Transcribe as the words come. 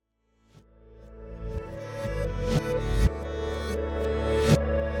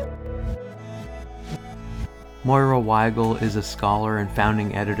Moira Weigel is a scholar and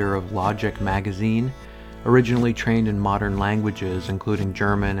founding editor of Logic magazine. Originally trained in modern languages, including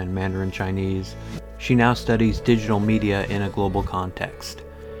German and Mandarin Chinese, she now studies digital media in a global context.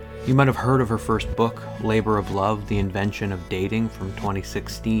 You might have heard of her first book, Labor of Love, The Invention of Dating, from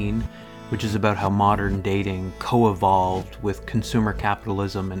 2016, which is about how modern dating co-evolved with consumer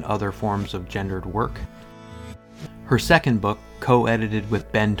capitalism and other forms of gendered work. Her second book, co-edited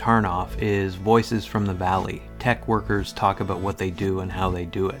with Ben Tarnoff, is Voices from the Valley. Tech workers talk about what they do and how they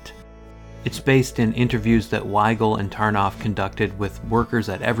do it. It's based in interviews that Weigel and Tarnoff conducted with workers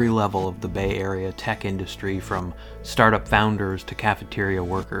at every level of the Bay Area tech industry, from startup founders to cafeteria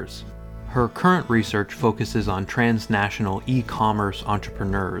workers. Her current research focuses on transnational e-commerce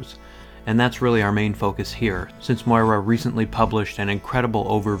entrepreneurs, and that's really our main focus here, since Moira recently published an incredible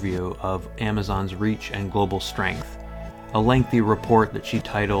overview of Amazon's reach and global strength, a lengthy report that she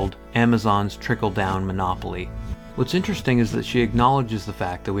titled Amazon's Trickle-Down Monopoly. What's interesting is that she acknowledges the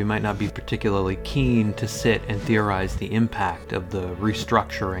fact that we might not be particularly keen to sit and theorize the impact of the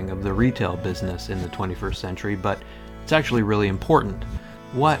restructuring of the retail business in the 21st century, but it's actually really important.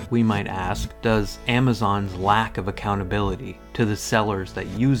 What, we might ask, does Amazon's lack of accountability to the sellers that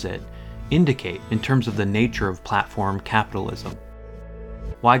use it indicate in terms of the nature of platform capitalism?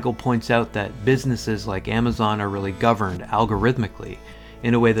 Weigel points out that businesses like Amazon are really governed algorithmically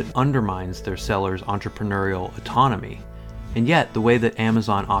in a way that undermines their sellers' entrepreneurial autonomy. And yet, the way that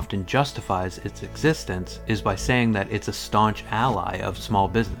Amazon often justifies its existence is by saying that it's a staunch ally of small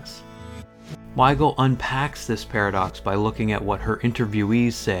business. Weigel unpacks this paradox by looking at what her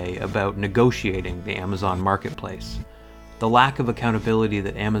interviewees say about negotiating the Amazon marketplace. The lack of accountability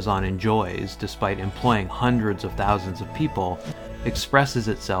that Amazon enjoys, despite employing hundreds of thousands of people, expresses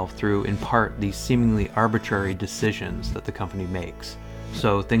itself through, in part, these seemingly arbitrary decisions that the company makes.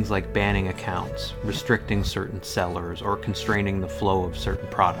 So things like banning accounts, restricting certain sellers, or constraining the flow of certain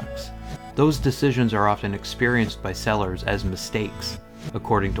products. Those decisions are often experienced by sellers as mistakes,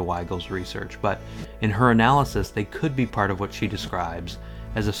 according to Weigel's research, but in her analysis they could be part of what she describes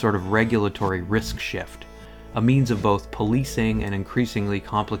as a sort of regulatory risk shift, a means of both policing an increasingly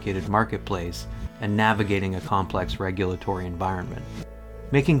complicated marketplace and navigating a complex regulatory environment.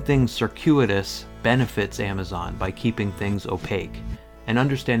 Making things circuitous benefits Amazon by keeping things opaque, and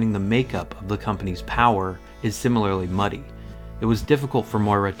understanding the makeup of the company's power is similarly muddy. It was difficult for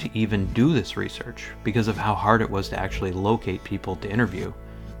Moira to even do this research because of how hard it was to actually locate people to interview.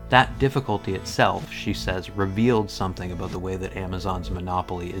 That difficulty itself, she says, revealed something about the way that Amazon's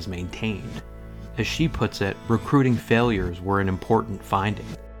monopoly is maintained. As she puts it, recruiting failures were an important finding.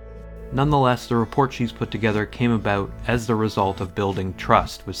 Nonetheless, the report she's put together came about as the result of building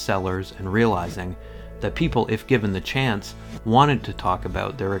trust with sellers and realizing that people, if given the chance, wanted to talk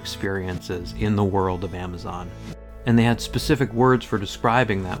about their experiences in the world of Amazon. And they had specific words for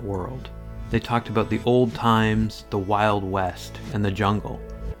describing that world. They talked about the old times, the Wild West, and the jungle.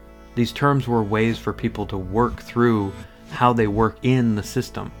 These terms were ways for people to work through how they work in the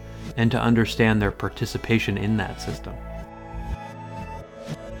system and to understand their participation in that system.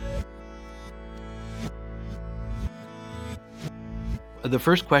 The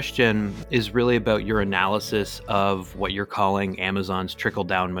first question is really about your analysis of what you're calling Amazon's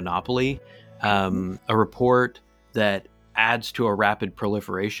trickle-down monopoly, a report that adds to a rapid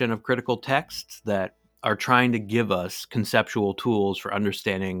proliferation of critical texts that are trying to give us conceptual tools for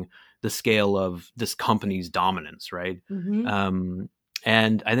understanding the scale of this company's dominance, right? Mm-hmm.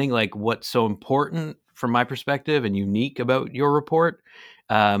 And I think like what's so important from my perspective and unique about your report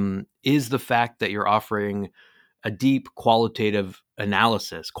is the fact that you're offering a deep qualitative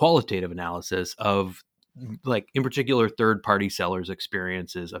analysis of, like, in particular, third-party sellers'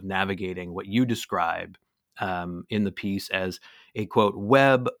 experiences of navigating what you describe in the piece as a, quote,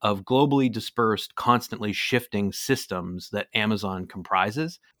 web of globally dispersed, constantly shifting systems that Amazon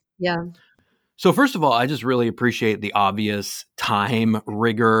comprises. Yeah. So first of all, I just really appreciate the obvious time,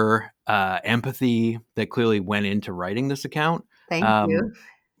 rigor, empathy that clearly went into writing this account. Thank you.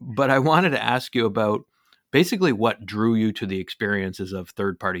 But I wanted to ask you about basically what drew you to the experiences of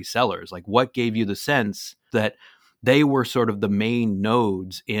third-party sellers. Like, what gave you the sense that they were sort of the main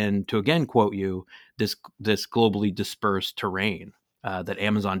nodes in, to again quote you, this globally dispersed terrain that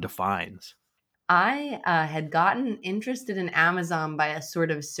Amazon defines? I had gotten interested in Amazon by a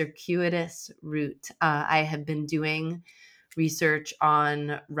sort of circuitous route. I have been doing research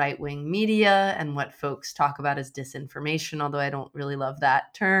on right-wing media and what folks talk about as disinformation, although I don't really love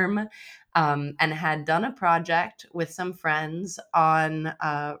that term, and had done a project with some friends on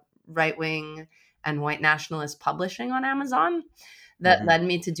right-wing and white nationalist publishing on Amazon. that led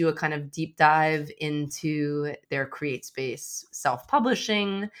me to do a kind of deep dive into their CreateSpace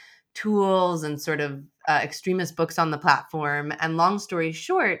self-publishing tools and sort of extremist books on the platform. And long story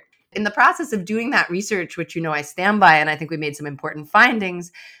short, in the process of doing that research, which, I stand by, and I think we made some important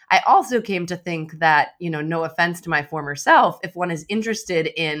findings, I also came to think that, no offense to my former self, if one is interested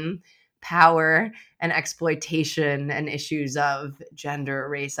in power and exploitation and issues of gender,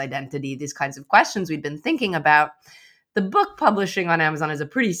 race, identity, these kinds of questions we'd been thinking about, the book publishing on Amazon is a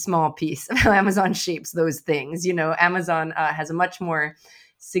pretty small piece of how Amazon shapes those things. Amazon has a much more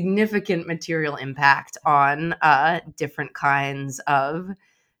significant material impact on different kinds of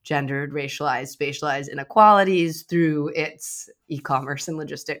gendered, racialized, spatialized inequalities through its e-commerce and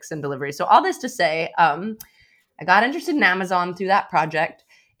logistics and delivery. So all this to say, I got interested in Amazon through that project.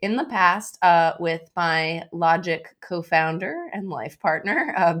 In the past, with my Logic co-founder and life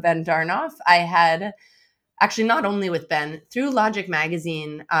partner, Ben Darnoff, I had actually not only with Ben, through Logic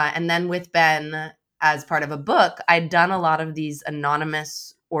magazine, and then with Ben as part of a book, I'd done a lot of these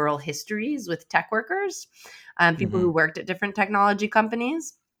anonymous oral histories with tech workers, people who worked at different technology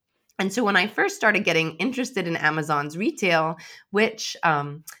companies. And so when I first started getting interested in Amazon's retail, which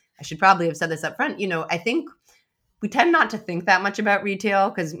I should probably have said this up front, I think we tend not to think that much about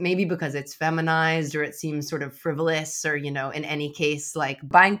retail because it's feminized or it seems sort of frivolous, or, in any case, like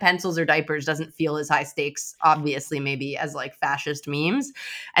buying pencils or diapers doesn't feel as high stakes, obviously, maybe as like fascist memes.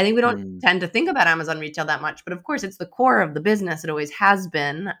 I think we don't tend to think about Amazon retail that much, but of course it's the core of the business. It always has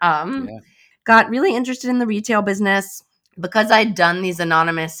been. Got really interested in the retail business because I'd done these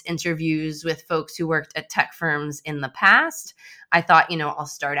anonymous interviews with folks who worked at tech firms in the past. I thought, I'll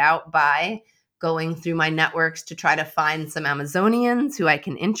start out by going through my networks to try to find some Amazonians who I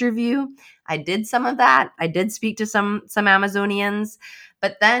can interview. I did some of that. I did speak to some Amazonians,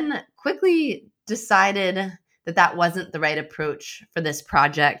 but then quickly decided that wasn't the right approach for this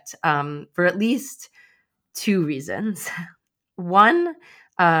project, for at least two reasons. One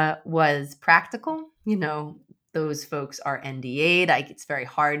was practical. Those folks are NDA'd. It's very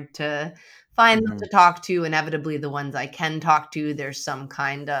hard to find them to talk to. Inevitably, the ones I can talk to, there's some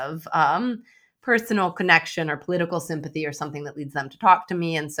kind of personal connection or political sympathy or something that leads them to talk to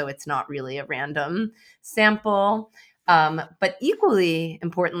me. And so it's not really a random sample. But equally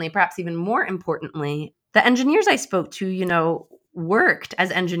importantly, perhaps even more importantly, the engineers I spoke to, worked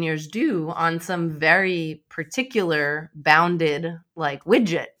as engineers do on some very particular bounded like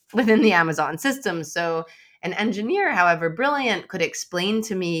widget within the Amazon system. So an engineer, however brilliant, could explain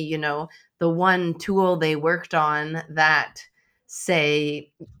to me, the one tool they worked on that,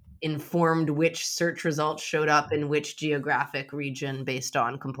 say, informed which search results showed up in which geographic region based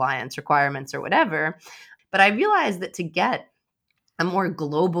on compliance requirements or whatever. But I realized that to get a more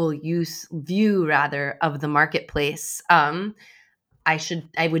global view rather of the marketplace,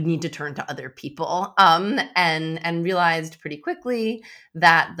 I would need to turn to other people, and realized pretty quickly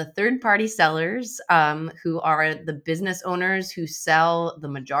that the third-party sellers, who are the business owners who sell the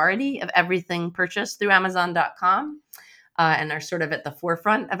majority of everything purchased through Amazon.com, and are sort of at the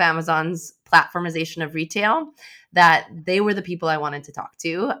forefront of Amazon's platformization of retail, that they were the people I wanted to talk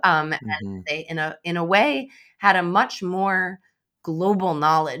to. And they, in a way, had a much more global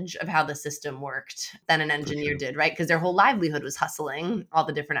knowledge of how the system worked than an engineer did, right? Because their whole livelihood was hustling all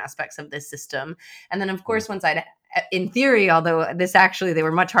the different aspects of this system. And then, of course, in theory, although they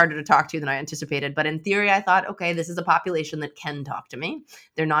were much harder to talk to than I anticipated, but in theory, I thought, okay, this is a population that can talk to me.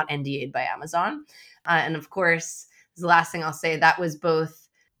 They're not NDA'd by Amazon. And of course, the last thing I'll say, that was both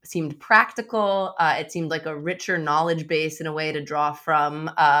seemed practical. It seemed like a richer knowledge base in a way to draw from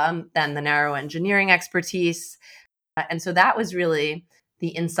than the narrow engineering expertise. And so that was really the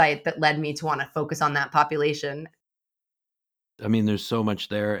insight that led me to want to focus on that population. I mean, there's so much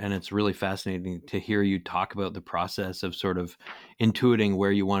there, and it's really fascinating to hear you talk about the process of sort of intuiting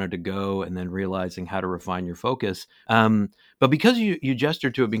where you wanted to go and then realizing how to refine your focus. But because you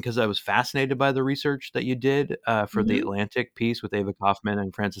gestured to it, because I was fascinated by the research that you did for the Atlantic piece with Ava Kaufman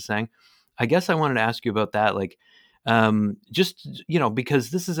and Francis Sang, I guess I wanted to ask you about that. Like, just, because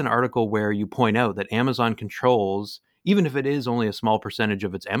this is an article where you point out that Amazon controls, even if it is only a small percentage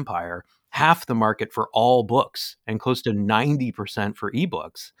of its empire, half the market for all books and close to 90% for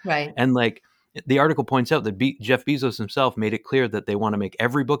ebooks. Right. And like the article points out that Jeff Bezos himself made it clear that they want to make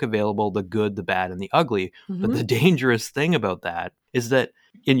every book available, the good, the bad, and the ugly. But the dangerous thing about that is that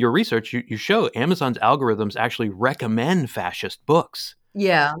in your research, you show Amazon's algorithms actually recommend fascist books.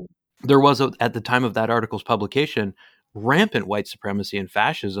 Yeah. There was, at the time of that article's publication, rampant white supremacy and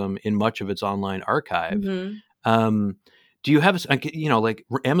fascism in much of its online archive. Do you have, like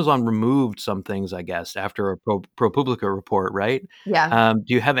Amazon removed some things, I guess, after a ProPublica report, right? Yeah.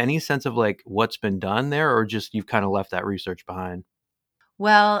 Do you have any sense of like what's been done there, or just you've kind of left that research behind?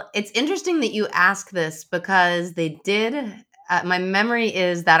 Well, it's interesting that you ask this because they did. My memory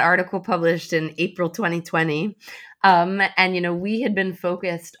is that article published in April 2020. And, we had been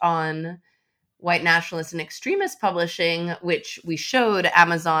focused on white nationalist and extremist publishing, which we showed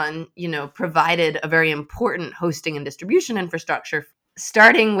Amazon, provided a very important hosting and distribution infrastructure.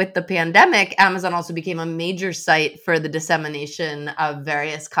 Starting with the pandemic, Amazon also became a major site for the dissemination of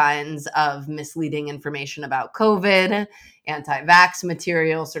various kinds of misleading information about COVID, anti-vax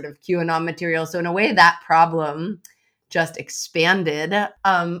material, sort of QAnon material. So in a way, that problem just expanded.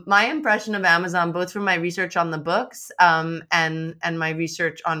 My impression of Amazon, both from my research on the books and my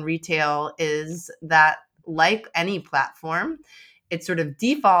research on retail, is that like any platform, its sort of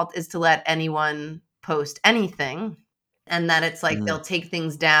default is to let anyone post anything, and that it's like Mhm. they'll take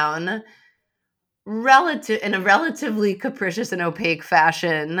things down relative in a relatively capricious and opaque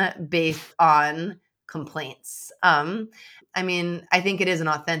fashion based on complaints. I mean, I think it is an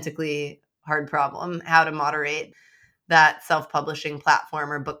authentically hard problem how to moderate that self-publishing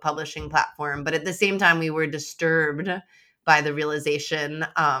platform or book publishing platform. But at the same time, we were disturbed by the realization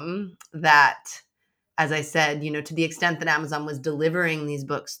that, as I said, to the extent that Amazon was delivering these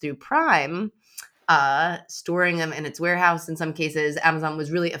books through Prime, storing them in its warehouse in some cases, Amazon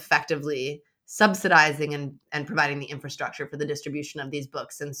was really effectively subsidizing and providing the infrastructure for the distribution of these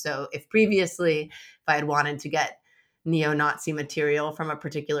books. And so if previously, if I had wanted to get neo-Nazi material from a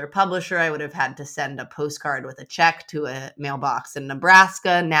particular publisher, I would have had to send a postcard with a check to a mailbox in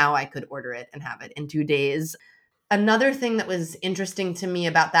Nebraska. Now I could order it and have it in 2 days. Another thing that was interesting to me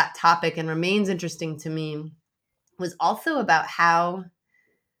about that topic and remains interesting to me was also about how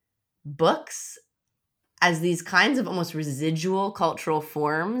books, as these kinds of almost residual cultural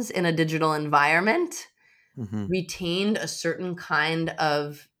forms in a digital environment, Mhm. retained a certain kind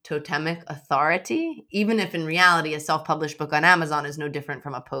of totemic authority, even if in reality a self-published book on Amazon is no different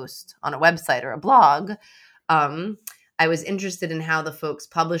from a post on a website or a blog. Um, I was interested in how the folks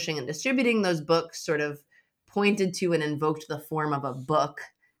publishing and distributing those books sort of pointed to and invoked the form of a book,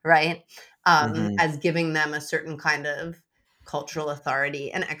 right? Mhm. As giving them a certain kind of cultural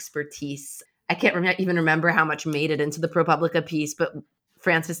authority and expertise. I can't even remember how much made it into the ProPublica piece, but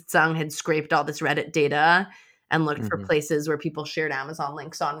Francis Tsang had scraped all this Reddit data and looked for Mhm. places where people shared Amazon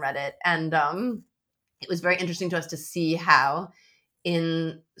links on Reddit. And it was very interesting to us to see how,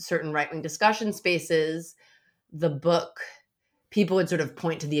 in certain right wing discussion spaces, the book, people would sort of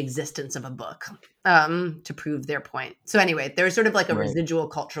point to the existence of a book to prove their point. So, anyway, there's sort of like a Right. residual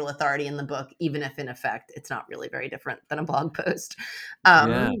cultural authority in the book, even if in effect it's not really very different than a blog post. Yeah.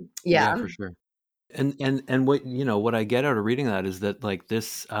 Yeah. Yeah, for sure. And what what I get out of reading that is that like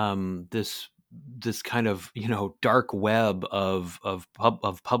this kind of dark web of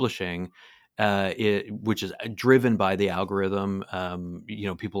publishing, which is driven by the algorithm,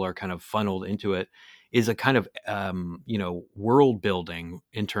 people are kind of funneled into it, is a kind of world building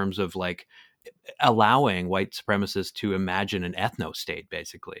in terms of like allowing white supremacists to imagine an ethno state,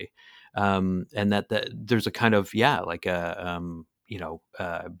 basically, and that there's a kind of like a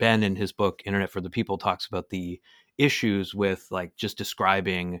Ben in his book Internet for the People talks about the issues with like just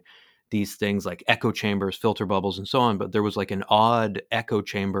describing these things like echo chambers, filter bubbles, and so on. But there was like an odd echo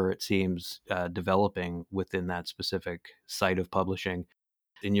chamber, it seems, developing within that specific site of publishing.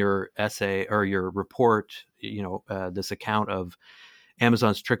 In your essay or your report, this account of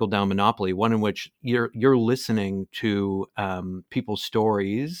Amazon's trickle down monopoly, one in which you're listening to people's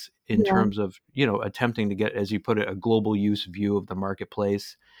stories in Yeah. terms of attempting to get, as you put it, a global use view of the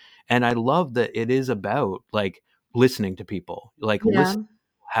marketplace. And I love that it is about like listening to people, like Yeah.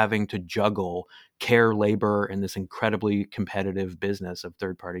 having to juggle care, labor, and this incredibly competitive business of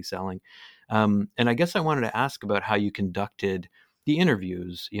third party selling. And I guess I wanted to ask about how you conducted the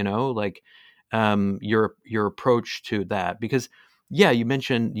interviews, like your approach to that, because yeah, you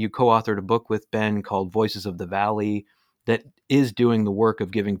mentioned you co-authored a book with Ben called Voices of the Valley that is doing the work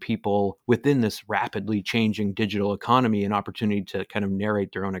of giving people within this rapidly changing digital economy an opportunity to kind of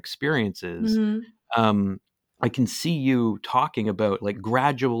narrate their own experiences. Hmm. um, I can see you talking about like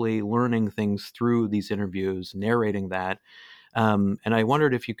gradually learning things through these interviews, narrating that. And I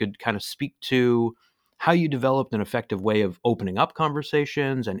wondered if you could kind of speak to how you developed an effective way of opening up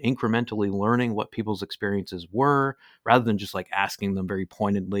conversations and incrementally learning what people's experiences were, rather than just like asking them very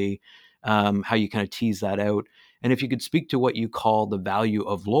pointedly, how you kind of tease that out. And if you could speak to what you call the value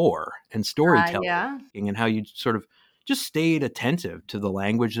of lore and storytelling, Yeah. and how you sort of just stayed attentive to the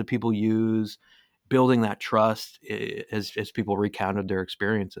language that people use, building that trust as people recounted their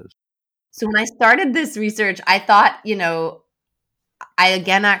experiences? So when I started this research, I thought, I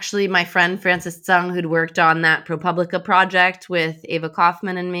again actually my friend Francis Tseng, who'd worked on that ProPublica project with Ava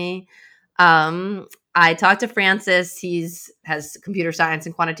Kaufman and me. I talked to Francis. Has computer science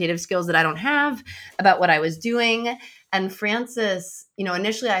and quantitative skills that I don't have about what I was doing. And Francis,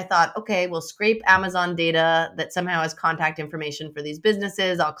 initially I thought, okay, we'll scrape Amazon data that somehow has contact information for these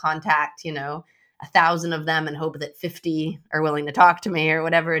businesses. I'll contact, 1,000 of them and hope that 50 are willing to talk to me or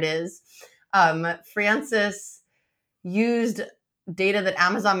whatever it is. Francis used data that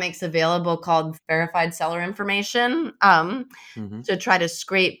Amazon makes available called verified seller information to try to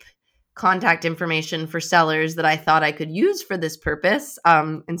scrape contact information for sellers that I thought I could use for this purpose.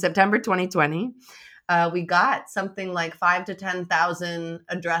 In September 2020, we got something like 5 to 10,000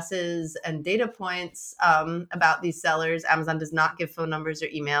 addresses and data points about these sellers. Amazon does not give phone numbers or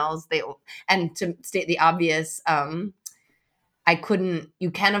emails. And to state the obvious,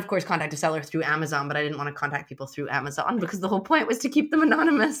 you can of course contact a seller through Amazon, but I didn't want to contact people through Amazon because the whole point was to keep them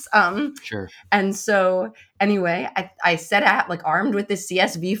anonymous. Sure. And so anyway, I set out armed with this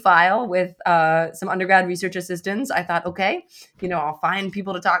CSV file with some undergrad research assistants. I thought, okay, I'll find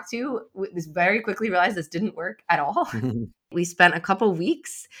people to talk to. This very quickly realized this didn't work at all. We spent a couple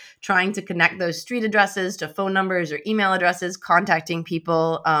weeks trying to connect those street addresses to phone numbers or email addresses, contacting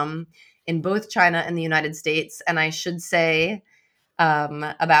people in both China and the United States. And I should say,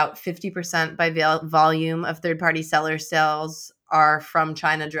 about 50% by volume of third-party seller sales are from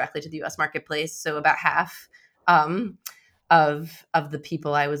China directly to the U.S. marketplace. So about half of the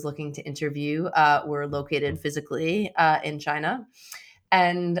people I was looking to interview were located physically in China,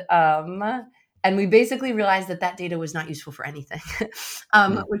 and we basically realized that data was not useful for anything,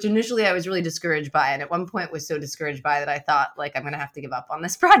 which initially I was really discouraged by. And at one point was so discouraged by that I thought, I'm going to have to give up on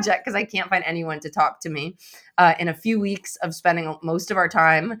this project because I can't find anyone to talk to me. In a few weeks of spending most of our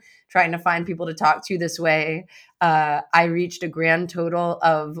time trying to find people to talk to this way, I reached a grand total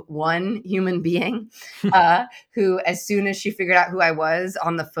of one human being who, as soon as she figured out who I was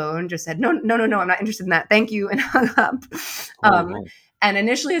on the phone, just said, no, I'm not interested in that. Thank you. And hung up. And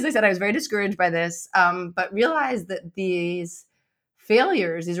initially, as I said, I was very discouraged by this, but realized that these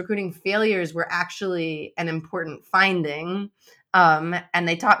recruiting failures were actually an important finding. And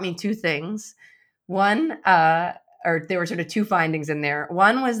they taught me two things. One, or there were sort of two findings in there.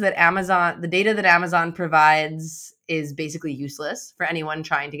 One was that the data that Amazon provides is basically useless for anyone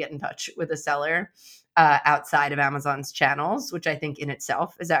trying to get in touch with a seller outside of Amazon's channels, which I think in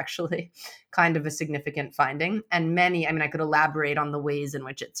itself is actually kind of a significant finding. And I could elaborate on the ways in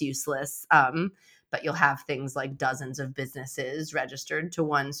which it's useless, but you'll have things like dozens of businesses registered to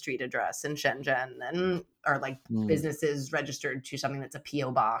one street address in Shenzhen, or businesses registered to something that's a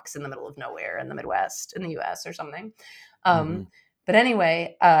PO box in the middle of nowhere in the Midwest in the US or something. But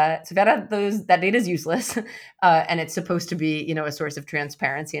anyway, so that data is useless, and it's supposed to be, a source of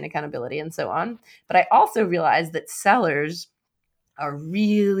transparency and accountability and so on. But I also realized that sellers are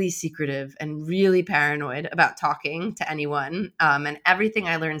really secretive and really paranoid about talking to anyone. And everything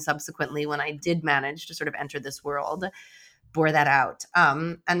I learned subsequently when I did manage to sort of enter this world bore that out.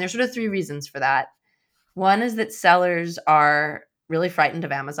 And there's sort of three reasons for that. One is that sellers are really frightened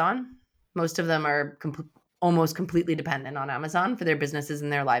of Amazon. Most of them are almost completely dependent on Amazon for their businesses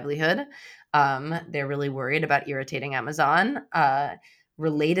and their livelihood. They're really worried about irritating Amazon.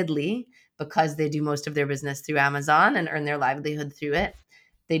 Relatedly, because they do most of their business through Amazon and earn their livelihood through it,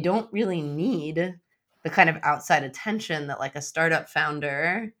 they don't really need the kind of outside attention that a startup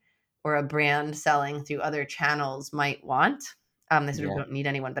founder or a brand selling through other channels might want. They sort of don't need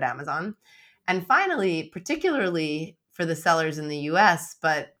anyone but Amazon. And finally, particularly for the sellers in the US,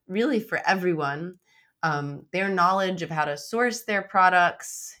 but really for everyone, their knowledge of how to source their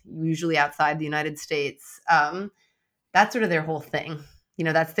products, usually outside the United States, that's sort of their whole thing.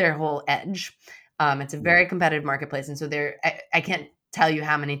 That's their whole edge. It's a very competitive marketplace. And so I can't tell you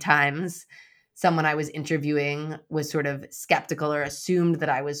how many times someone I was interviewing was sort of skeptical or assumed that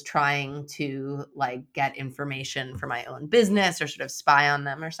I was trying to get information for my own business or sort of spy on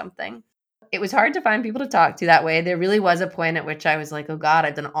them or something. It was hard to find people to talk to that way. There really was a point at which I was like, oh God,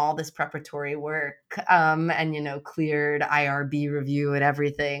 I've done all this preparatory work and, cleared IRB review and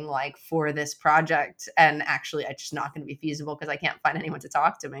everything for this project. And actually, it's just not going to be feasible because I can't find anyone to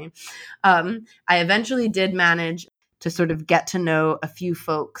talk to me. I eventually did manage to sort of get to know a few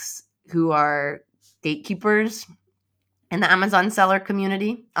folks who are gatekeepers in the Amazon seller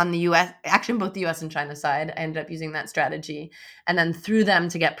community on the US, actually both the US and China side. I ended up using that strategy. And then through them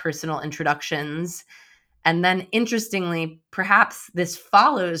to get personal introductions And then, interestingly, perhaps this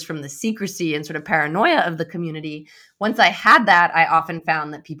follows from the secrecy and sort of paranoia of the community. Once I had that, I often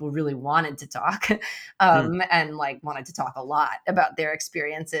found that people really wanted to talk, Hmm. and like wanted to talk a lot about their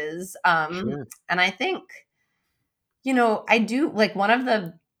experiences. Sure. And I think, I do like one of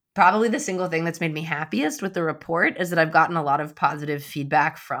the probably the single thing that's made me happiest with the report is that I've gotten a lot of positive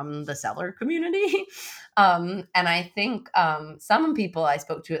feedback from the seller community. And I think some people I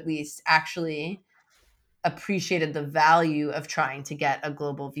spoke to at least actually appreciated the value of trying to get a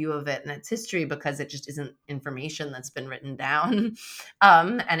global view of it and its history because it just isn't information that's been written down.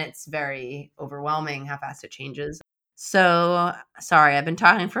 And it's very overwhelming how fast it changes. So sorry, I've been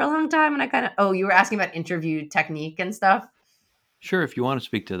talking for a long time and you were asking about interview technique and stuff. Sure, if you want to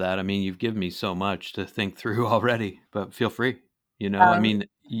speak to that. I mean, you've given me so much to think through already, but feel free. I Um, mean,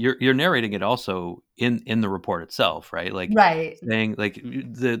 you're narrating it also in the report itself, right? Like right. saying like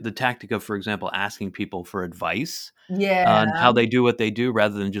the tactic of, for example, asking people for advice on Yeah. how they do what they do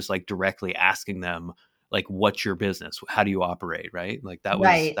rather than just like directly asking them like what's your business? How do you operate, right? Like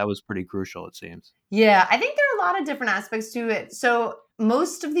Right. that was pretty crucial, it seems. Yeah, I think there are a lot of different aspects to it. So,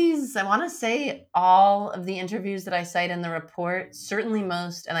 most of these, I want to say all of the interviews that I cite in the report, certainly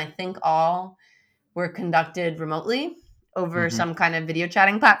most, and I think all were conducted remotely over Mhm. some kind of video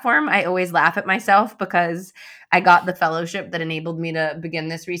chatting platform. I always laugh at myself because I got the fellowship that enabled me to begin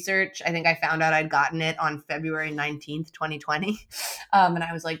this research. I think I found out I'd gotten it on February 19th, 2020. And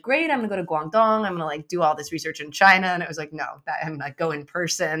I was like, great, I'm gonna go to Guangdong. I'm gonna like do all this research in China. And it was like, no, that I'm gonna go in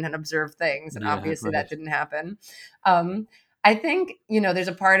person and observe things. And Yeah, obviously that right. didn't happen. Um, I think, there's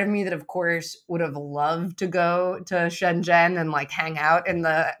a part of me that, of course, would have loved to go to Shenzhen and like hang out in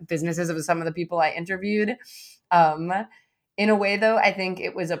the businesses of some of the people I interviewed. Um, in a way, though, I think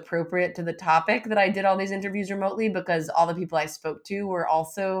it was appropriate to the topic that I did all these interviews remotely because all the people I spoke to were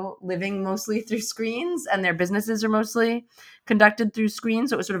also living mostly through screens and their businesses are mostly conducted through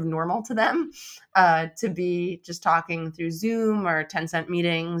screens. So it was sort of normal to them to be just talking through Zoom or Tencent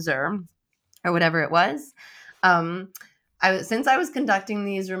meetings or whatever it was. Um, since I was conducting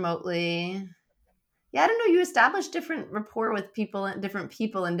these remotely, yeah, I don't know. You establish different rapport with different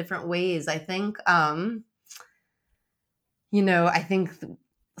people in different ways. I think, I think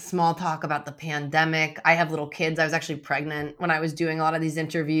small talk about the pandemic. I have little kids. I was actually pregnant when I was doing a lot of these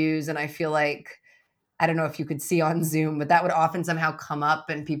interviews, and I feel like I don't know if you could see on Zoom, but that would often somehow come up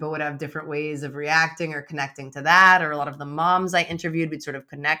and people would have different ways of reacting or connecting to that. Or a lot of the moms I interviewed would sort of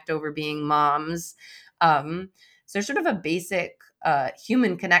connect over being moms. So there's sort of a basic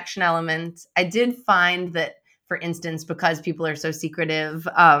human connection element. I did find that, for instance, because people are so secretive,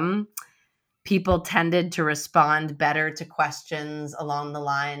 people tended to respond better to questions along the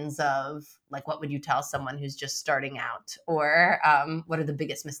lines of like, what would you tell someone who's just starting out, or what are the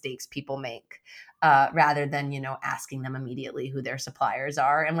biggest mistakes people make, rather than asking them immediately who their suppliers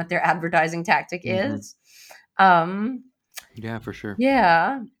are and what their advertising tactic Mhm. is. um, Yeah, for sure.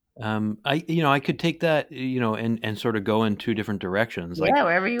 yeah, I could take that, and sort of go in two different directions. yeah, Like,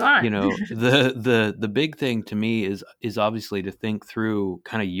 wherever you want. the big thing to me is obviously to think through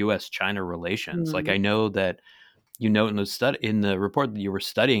kind of US China relations. Like I Mm, know that you note in the report that you were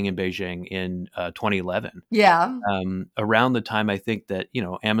studying in Beijing in 2011. yeah, Around the time I think that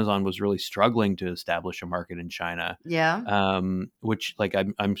Amazon was really struggling to establish a market in China, yeah. which like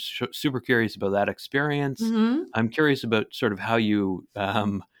I'm super curious about that experience. Hmm. I'm curious about sort of how you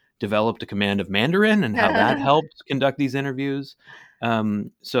developed a command of Mandarin and how that helped conduct these interviews.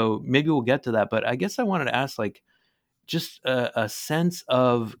 So maybe we'll get to that, but I guess I wanted to ask like just a sense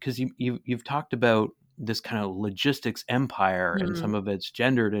of because you've talked about this kind of logistics empire and some Hmm. of its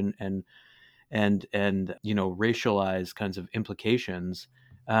gendered and racialized kinds of implications.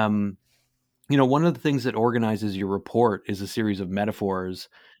 um, one of the things that organizes your report is a series of metaphors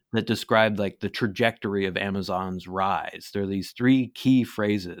that describe like the trajectory of Amazon's rise. There are these three key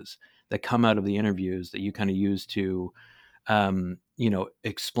phrases that come out of the interviews that you kind of use to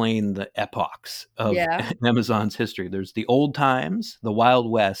explain the epochs of Yeah, Amazon's history. There's the old times, the Wild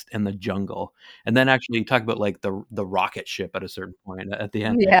West, and the jungle. And then actually you talk about like the rocket ship at a certain point at the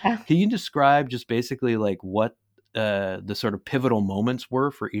end. yeah, Can you describe just basically like what the sort of pivotal moments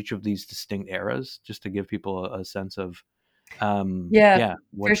were for each of these distinct eras, just to give people a sense of yeah, yeah, for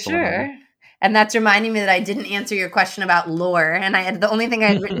what's going on there? sure. And that's reminding me that I didn't answer your question about lore. And the only thing I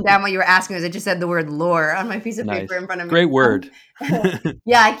had written down while you were asking was I just said the word lore on my piece of paper Nice. in front of me. Great word.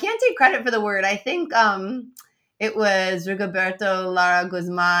 Yeah, I can't take credit for the word. I think it was Rigoberto Lara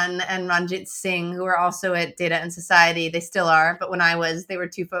Guzman and Ranjit Singh, who were also at Data and Society. They still are, but when I was, they were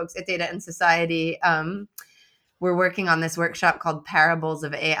two folks at Data and Society. we're working on this workshop called Parables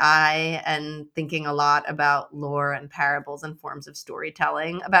of AI and thinking a lot about lore and parables and forms of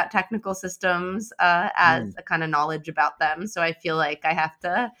storytelling about technical systems as a kind of knowledge about them. So I feel like I have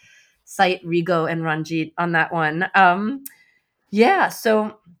to cite Rigo and Ranjit on that one. Yeah,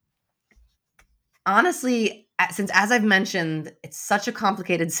 so honestly, since as I've mentioned, it's such a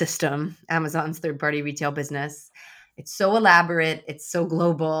complicated system, Amazon's third-party retail business. It's so elaborate, it's so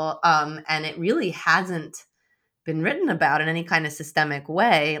global, and it really hasn't been written about in any kind of systemic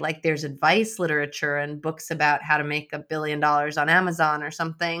way. Like there's advice literature and books about how to make $1 billion on Amazon or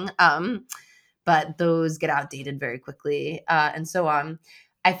something. But those get outdated very quickly, and so on.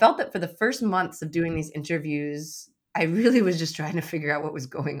 I felt that for the first months of doing these interviews, I really was just trying to figure out what was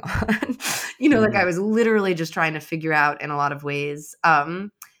going on. Like I was literally just trying to figure out in a lot of ways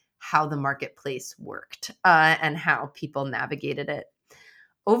how the marketplace worked and how people navigated it.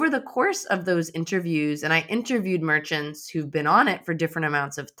 Over the course of those interviews, and I interviewed merchants who've been on it for different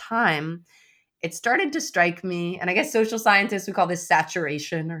amounts of time, it started to strike me, and I guess social scientists would call this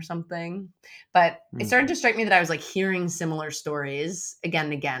saturation or something, but it started to strike me that I was like hearing similar stories again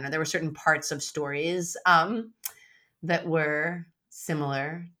and again, or there were certain parts of stories that were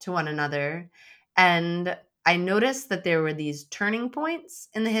similar to one another. And I noticed that there were these turning points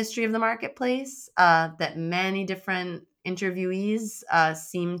in the history of the marketplace that many different interviewees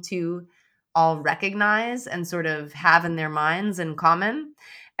seem to all recognize and sort of have in their minds in common.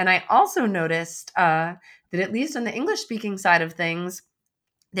 And I also noticed that at least on the English speaking side of things,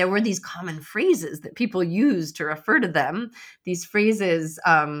 there were these common phrases that people used to refer to them, these phrases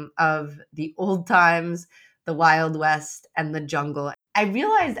of the old times, the Wild West, and the jungle. I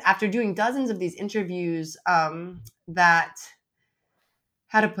realized after doing dozens of these interviews that,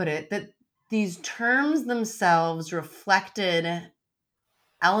 how to put it, that these terms themselves reflected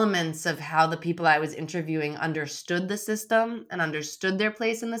elements of how the people I was interviewing understood the system and understood their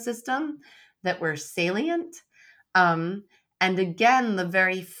place in the system that were salient. And again, the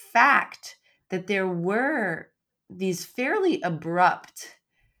very fact that there were these fairly abrupt,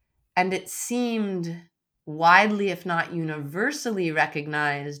 and it seemed widely, if not universally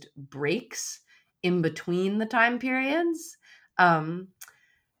recognized, breaks in between the time periods,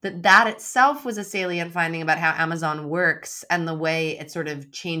 that itself was a salient finding about how Amazon works and the way it sort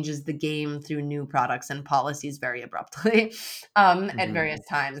of changes the game through new products and policies very abruptly at various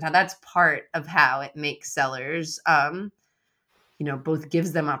times, and how that's part of how it makes sellers both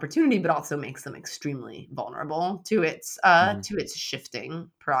gives them opportunity, but also makes them extremely vulnerable to its shifting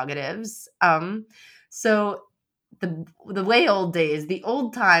prerogatives. So the way old days, the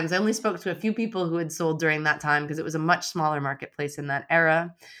old times, I only spoke to a few people who had sold during that time because it was a much smaller marketplace in that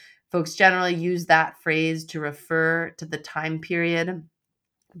era. Folks generally use that phrase to refer to the time period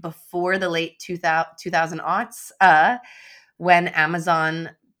before the late 2000 aughts, when Amazon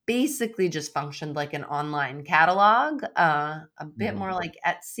basically just functioned like an online catalog, a bit more like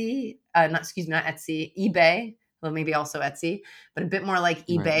Etsy, not Etsy, eBay, well, maybe also Etsy, but a bit more like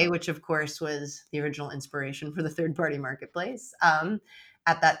eBay, which of course was the original inspiration for the third-party marketplace.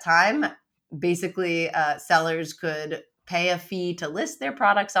 At that time, basically sellers could pay a fee to list their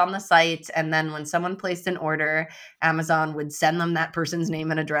products on the site, and then when someone placed an order, Amazon would send them that person's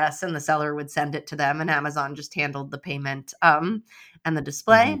name and address, and the seller would send it to them, and Amazon just handled the payment and the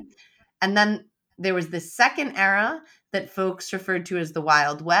display. And then there was this second era that folks referred to as the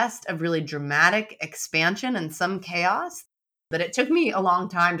Wild West, of really dramatic expansion and some chaos. But it took me a long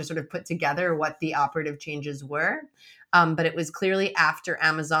time to sort of put together what the operative changes were. But it was clearly after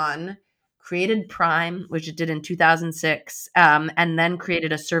Amazon created Prime, which it did in 2006, and then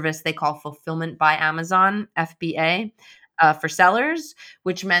created a service they call Fulfillment by Amazon, FBA, for sellers,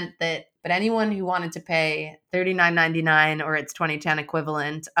 which meant that anyone who wanted to pay $39.99 or its 2010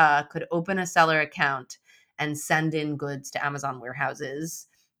 equivalent could open a seller account and send in goods to Amazon warehouses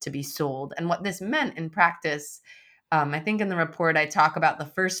to be sold. And what this meant in practice, I think in the report I talk about the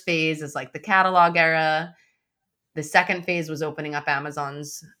first phase as like the catalog era. The second phase was opening up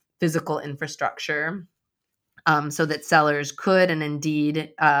Amazon's physical infrastructure so that sellers could, and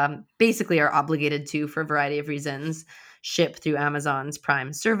indeed basically are obligated to, for a variety of reasons, ship through Amazon's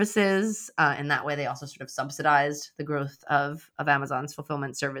Prime services. In that way, they also sort of subsidized the growth of Amazon's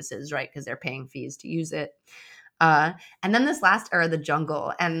fulfillment services, right? Because they're paying fees to use it. And then this last era, the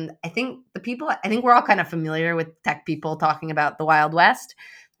jungle. And I think we're all kind of familiar with tech people talking about the Wild West.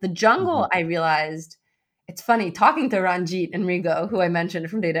 The jungle, I realized, it's funny, talking to Ranjit and Rigo, who I mentioned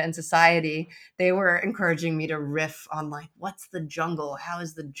from Data and Society, they were encouraging me to riff on like, what's the jungle? How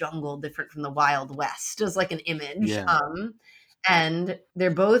is the jungle different from the Wild West? As like an image. Yeah. And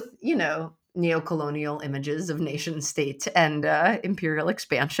they're both, neocolonial images of nation state and imperial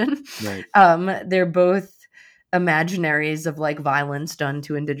expansion. Right. They're both imaginaries of like violence done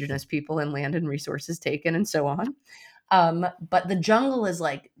to indigenous people and land and resources taken and so on. But the jungle is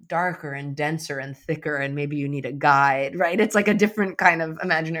like darker and denser and thicker, and maybe you need a guide, right? It's like a different kind of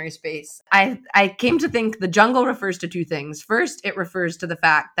imaginary space. I came to think the jungle refers to two things. First, it refers to the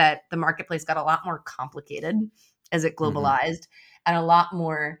fact that the marketplace got a lot more complicated as it Hmm. globalized and a lot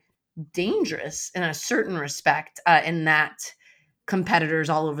more dangerous in a certain respect, in that competitors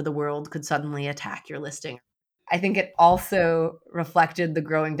all over the world could suddenly attack your listing. I think it also reflected the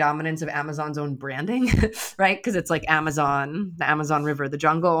growing dominance of Amazon's own branding, right? Because it's like Amazon, the Amazon River, the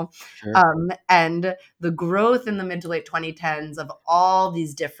jungle, Sure. and the growth in the mid to late 2010s of all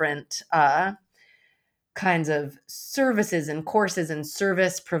these different kinds of services and courses and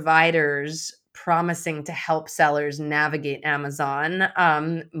service providers promising to help sellers navigate Amazon,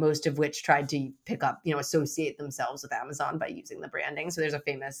 most of which tried to pick up, associate themselves with Amazon by using the branding. So there's a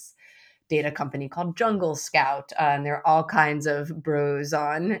famous data company called Jungle Scout, and there are all kinds of bros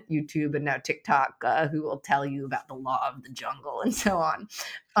on YouTube and now TikTok who will tell you about the law of the jungle and so on.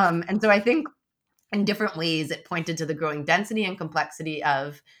 And so I think in different ways, it pointed to the growing density and complexity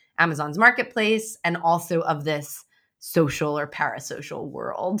of Amazon's marketplace and also of this social or parasocial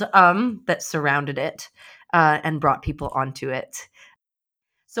world that surrounded it and brought people onto it.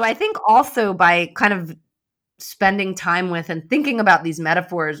 So I think also by kind of spending time with and thinking about these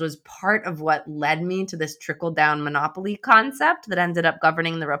metaphors was part of what led me to this trickle down monopoly concept that ended up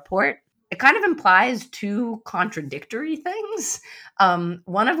governing the report. It kind of implies two contradictory things.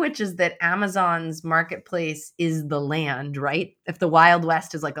 One of which is that Amazon's marketplace is the land, right? If the Wild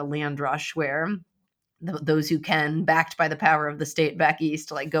West is like a land rush where those who can, backed by the power of the state back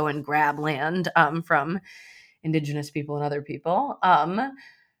east, like go and grab land from indigenous people and other people.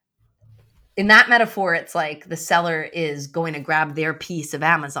 In that metaphor, it's like the seller is going to grab their piece of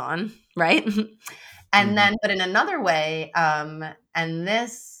Amazon, right? And Hmm. then, but in another way, and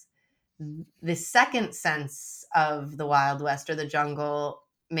the second sense of the Wild West or the jungle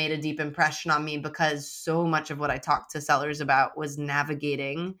made a deep impression on me because so much of what I talked to sellers about was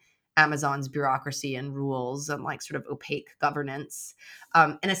navigating Amazon's bureaucracy and rules and like sort of opaque governance.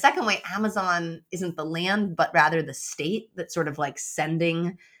 In a second way, Amazon isn't the land, but rather the state that's sort of like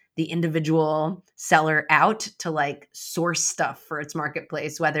sending the individual seller out to like source stuff for its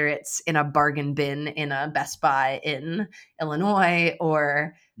marketplace, whether it's in a bargain bin in a Best Buy in Illinois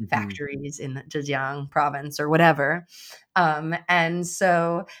or Hmm. factories in Zhejiang province or whatever. And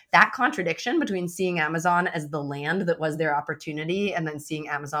so that contradiction between seeing Amazon as the land that was their opportunity and then seeing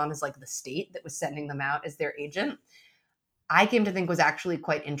Amazon as like the state that was sending them out as their agent, I came to think was actually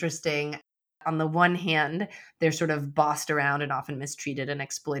quite interesting. On the one hand, they're sort of bossed around and often mistreated and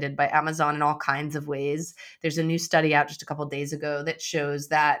exploited by Amazon in all kinds of ways. There's a new study out just a couple of days ago that shows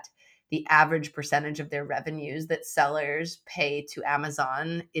that the average percentage of their revenues that sellers pay to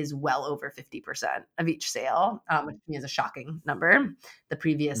Amazon is well over 50% of each sale, which to me is a shocking number. The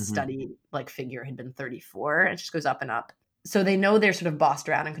previous Hmm. study like figure had been 34. It just goes up and up. So they know they're sort of bossed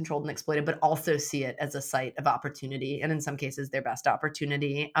around and controlled and exploited, but also see it as a site of opportunity, and in some cases, their best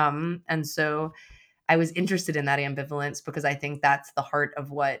opportunity. And so I was interested in that ambivalence because I think that's the heart of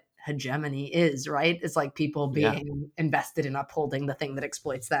what hegemony is, right? It's like people Yeah. being invested in upholding the thing that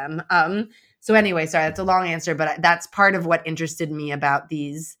exploits them. So anyway, sorry, that's a long answer, but that's part of what interested me about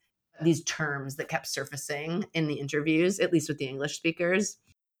these terms that kept surfacing in the interviews, at least with the English speakers.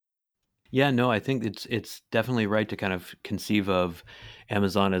 Yeah, no, I think it's definitely right to kind of conceive of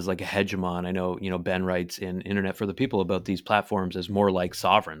Amazon as like a hegemon. I know, Ben writes in Internet for the People about these platforms as more like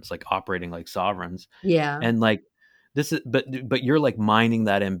sovereigns, like operating like sovereigns. Yeah, And like this is but you're like mining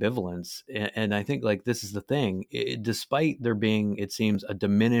that ambivalence. And I think like this is the thing. Despite there being, it seems, a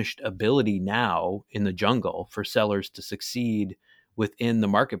diminished ability now in the jungle for sellers to succeed within the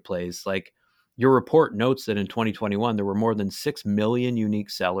marketplace, like your report notes that in 2021, there were more than 6 million unique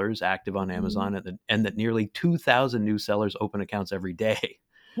sellers active on Amazon, and that nearly 2,000 new sellers open accounts every day.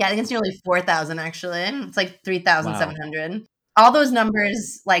 yeah, I think it's nearly 4,000 actually. It's like Wow. 3,700. All those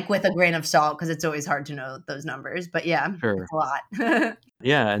numbers, like with a grain of salt, because it's always hard to know those numbers. But yeah, Sure. it's a lot.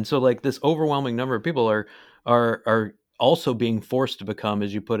 Yeah, and so like this overwhelming number of people are also being forced to become,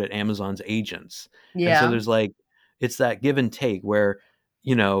 as you put it, Amazon's agents. And so Yeah, there's like it's that give and take where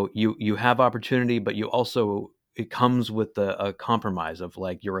you have opportunity, but you also, it comes with a compromise of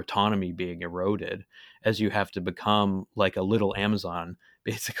like your autonomy being eroded as you have to become like a little Amazon,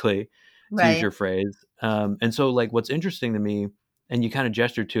 basically, to use right. your phrase. And so like what's interesting to me, and you kind of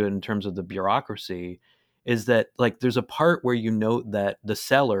gestured to it in terms of the bureaucracy, is that like there's a part where you note that the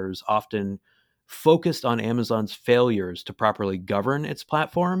sellers often focused on Amazon's failures to properly govern its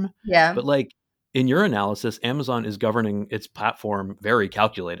platform, Yeah. but like in your analysis, Amazon is governing its platform very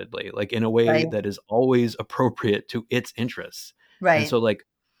calculatedly, like in a way Right. that is always appropriate to its interests. And Right. so like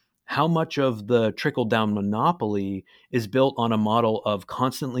how much of the trickle down monopoly is built on a model of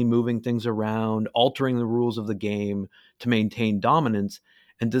constantly moving things around, altering the rules of the game to maintain dominance?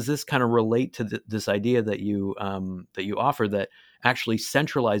 And does this kind of relate to this idea that you offer, that actually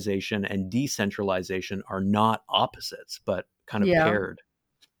centralization and decentralization are not opposites, but kind of Yeah. paired?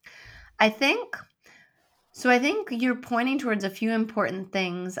 I think so. I think you're pointing towards a few important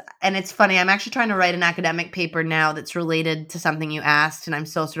things. And it's funny, I'm actually trying to write an academic paper now that's related to something you asked. And I'm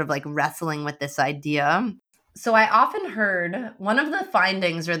still sort of like wrestling with this idea. So I often heard one of the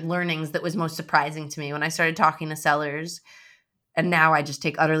findings or learnings that was most surprising to me when I started talking to sellers, and now I just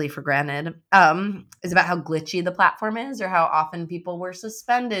take utterly for granted, is about how glitchy the platform is, or how often people were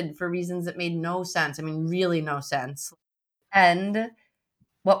suspended for reasons that made no sense. I mean, really no sense. And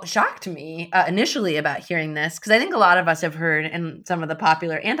what shocked me initially about hearing this, because I think a lot of us have heard in some of the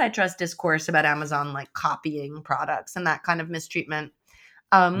popular antitrust discourse about Amazon like copying products and that kind of mistreatment.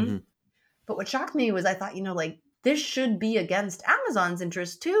 Um, Hmm. but what shocked me was I thought, like this should be against Amazon's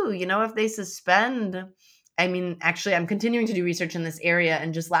interest too. If they suspend, I mean, actually, I'm continuing to do research in this area,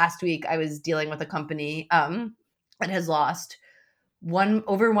 and just last week I was dealing with a company that has lost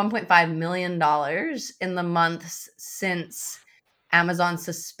over $1.5 million in the months since Amazon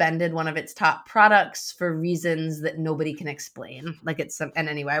suspended one of its top products for reasons that nobody can explain. Like and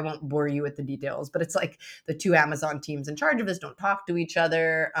anyway, I won't bore you with the details, but it's like the two Amazon teams in charge of this don't talk to each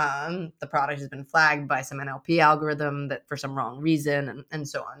other. The product has been flagged by some NLP algorithm that for some wrong reason, and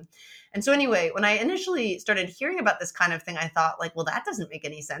so on. And so anyway, when I initially started hearing about this kind of thing, I thought like, well, that doesn't make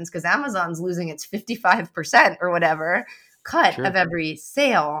any sense because Amazon's losing its 55% or whatever cut of Sure. every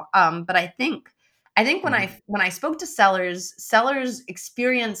sale. But I think when Hmm. I spoke to sellers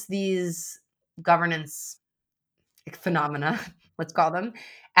experience these governance phenomena, let's call them,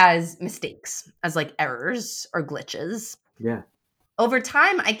 as mistakes, as like errors or glitches. Yeah. Over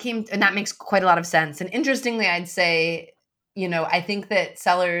time, and that makes quite a lot of sense. And interestingly, I'd say, I think that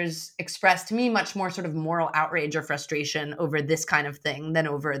sellers express to me much more sort of moral outrage or frustration over this kind of thing than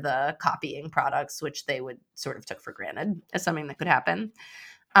over the copying products, which they would sort of took for granted as something that could happen.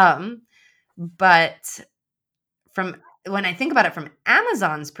 Um, but from when I think about it from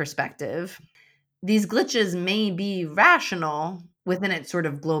Amazon's perspective, these glitches may be rational within its sort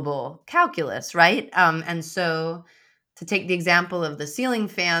of global calculus, right? And so to take the example of the ceiling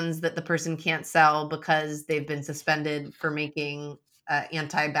fans that the person can't sell because they've been suspended for making an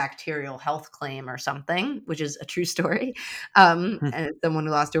antibacterial health claim or something, which is a true story. And someone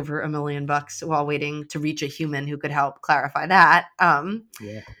who lost over $1 million while waiting to reach a human who could help clarify that.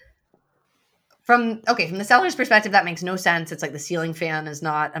 Yeah. From the seller's perspective, that makes no sense. It's like the ceiling fan is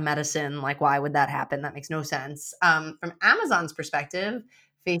not a medicine. Like, why would that happen? That makes no sense. From Amazon's perspective,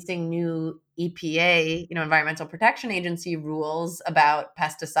 facing new EPA, Environmental Protection Agency rules about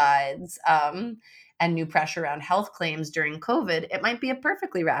pesticides, and new pressure around health claims during COVID, it might be a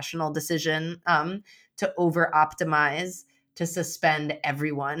perfectly rational decision to over optimize, to suspend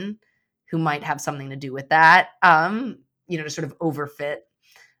everyone who might have something to do with that, to sort of overfit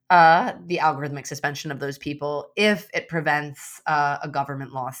the algorithmic suspension of those people if it prevents a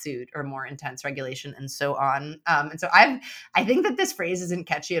government lawsuit or more intense regulation and so on. And so I think that this phrase isn't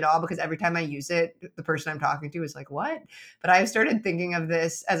catchy at all because every time I use it, the person I'm talking to is like, what? But I've started thinking of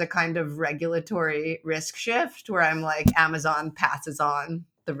this as a kind of regulatory risk shift where I'm like, Amazon passes on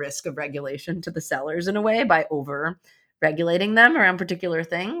the risk of regulation to the sellers in a way by over regulating them around particular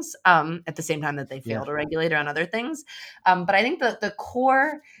things at the same time that they Yeah. fail to regulate around other things. But I think that the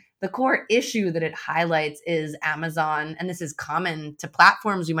core issue that it highlights is Amazon, and this is common to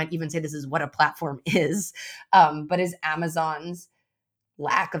platforms. We might even say this is what a platform is, but is Amazon's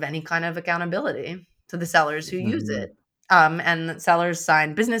lack of any kind of accountability to the sellers who use Mhm. it. And sellers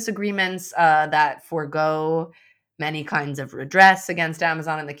sign business agreements that forego many kinds of redress against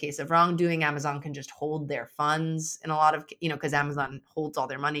Amazon in the case of wrongdoing. Amazon can just hold their funds in a lot of, because Amazon holds all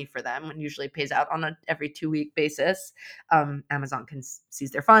their money for them and usually pays out on a every 2-week basis. Amazon can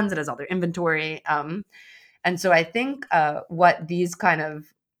seize their funds. It has all their inventory. And so I think what these kind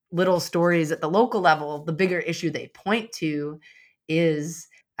of little stories at the local level, the bigger issue they point to is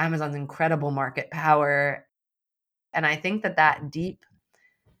Amazon's incredible market power. And I think that deep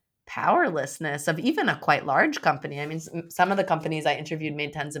powerlessness of even a quite large company. I mean, some of the companies I interviewed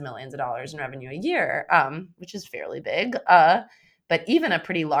made tens of millions of dollars in revenue a year, which is fairly big. But even a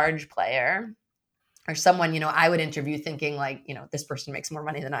pretty large player or someone, I would interview thinking like, this person makes more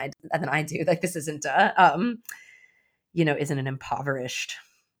money than I do. Like this isn't an impoverished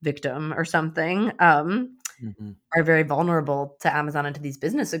victim or something, Hmm. are very vulnerable to Amazon and to these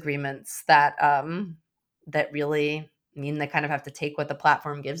business agreements that really mean they kind of have to take what the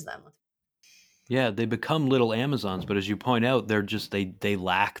platform gives them. Yeah, they become little Amazons, but as you point out, they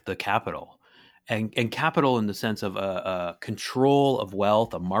lack the capital, and capital in the sense of a control of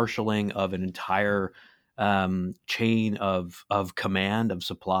wealth, a marshaling of an entire chain of command of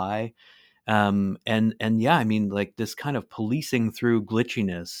supply. And yeah, I mean, like this kind of policing through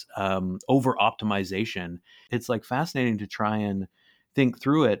glitchiness, over optimization. It's like fascinating to try and think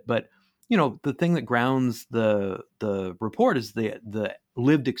through it. But the thing that grounds the report is the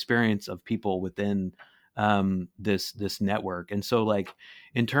lived experience of people within this network. And so, like,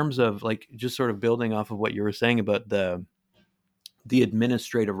 in terms of like just sort of building off of what you were saying about the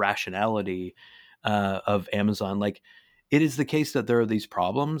administrative rationality of Amazon. Like, it is the case that there are these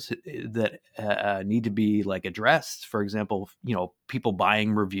problems that need to be like addressed. For example, people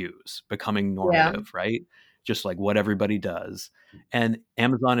buying reviews becoming Yeah. normative, right? Just like what everybody does. And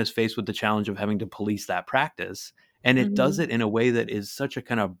Amazon is faced with the challenge of having to police that practice. And it does Mhm. it in a way that is such a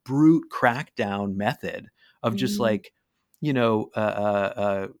kind of brute crackdown method of just Mhm. like,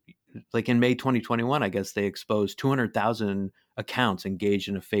 like in May 2021, I guess they exposed 200,000 accounts engaged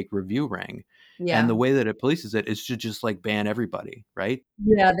in a fake review ring. And the Yeah. way that it polices it is to just like ban everybody, right?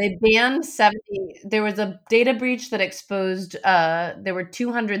 Yeah, they banned 70. There was a data breach that exposed, there were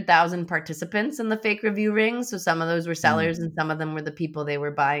 200,000 participants in the fake review ring, so some of those were Mm. sellers and some of them were the people they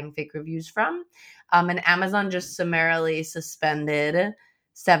were buying fake reviews from, and Amazon just summarily suspended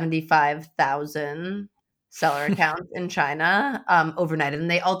 75,000 seller accounts in China, overnight, and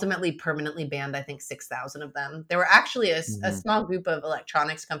they ultimately permanently banned, I think, 6,000 of them. There were actually a Mhm. small group of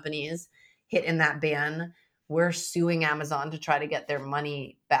electronics companies hit in that ban. We're suing Amazon to try to get their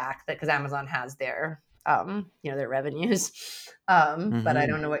money back, that because Amazon has their revenues. But I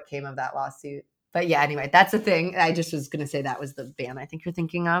don't Mhm. know what came of that lawsuit. But yeah, anyway, that's the thing. I just was going to say that was the ban I think you're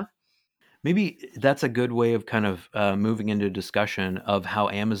thinking of. Maybe that's a good way of kind of moving into discussion of how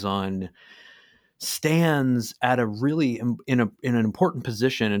Amazon stands at a really in an important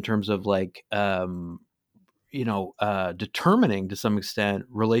position in terms of like determining to some extent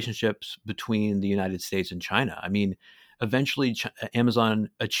relationships between the United States and China. I mean, eventually Amazon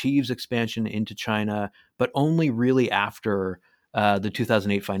achieves expansion into China, but only really after the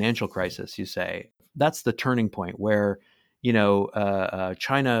 2008 financial crisis, you say. That's the turning point where,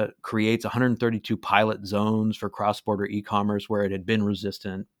 China creates 132 pilot zones for cross border e commerce where it had been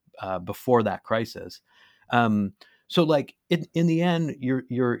resistant before that crisis. Um, so like in the end,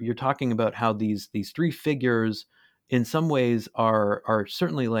 you're talking about how these three figures, in some ways, are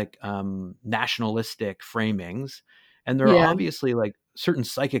certainly like nationalistic framings, and there are Yeah. obviously like certain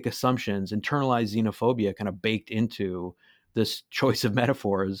psychic assumptions, internalized xenophobia, kind of baked into this choice of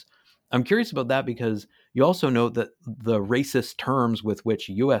metaphors. I'm curious about that because you also note that the racist terms with which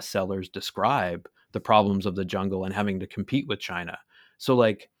U.S. sellers describe the problems of the jungle and having to compete with China. So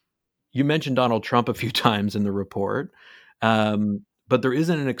like you mentioned Donald Trump a few times in the report, but there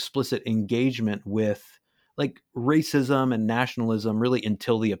isn't an explicit engagement with like racism and nationalism really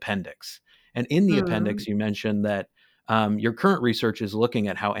until the appendix. And in the Hmm. appendix, you mentioned that your current research is looking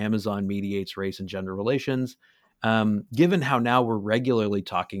at how Amazon mediates race and gender relations. Given how now we're regularly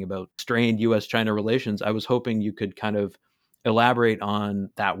talking about strained US China relations, I was hoping you could kind of elaborate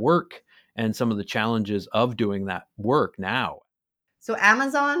on that work and some of the challenges of doing that work now. So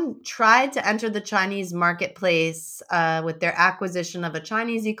Amazon tried to enter the Chinese marketplace with their acquisition of a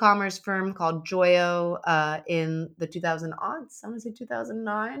Chinese e-commerce firm called Joyo in the 2000 odds. I want to say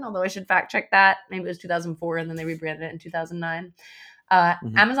 2009, although I should fact check that. Maybe it was 2004, and then they rebranded it in 2009.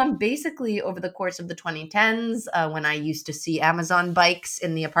 Mhm. Amazon basically over the course of the 2010s, when I used to see Amazon bikes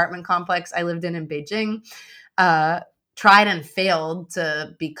in the apartment complex I lived in Beijing, uh, tried and failed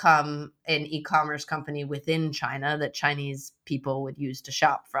to become an e-commerce company within China that Chinese people would use to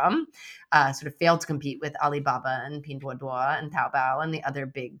shop from. Sort of failed to compete with Alibaba and Pinduoduo and Taobao and the other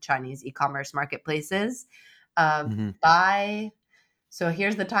big Chinese e-commerce marketplaces. Uh, Mhm. by so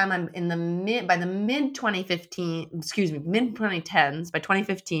here's the time I'm in the mid 2015, excuse me, mid 2010s, by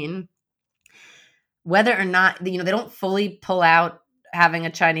 2015, whether or not, they don't fully pull out having a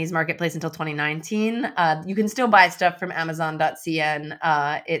Chinese marketplace until 2019. You can still buy stuff from Amazon.cn.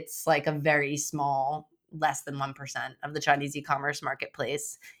 It's like a very small less than 1% of the Chinese e-commerce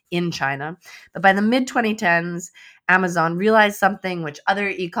marketplace in China. But by the mid 2010s, Amazon realized something which other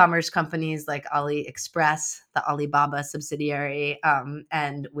e-commerce companies like AliExpress, the Alibaba subsidiary,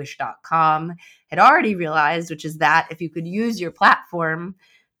 and Wish.com had already realized, which is that if you could use your platform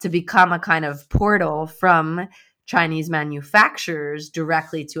to become a kind of portal from Chinese manufacturers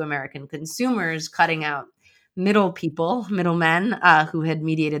directly to American consumers, cutting out middlemen who had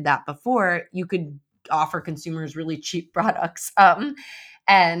mediated that before, you could offer consumers really cheap products.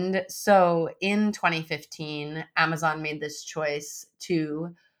 And so in 2015, Amazon made this choice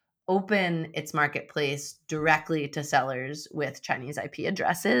to open its marketplace directly to sellers with Chinese IP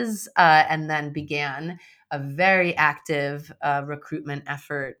addresses, and then began a very active recruitment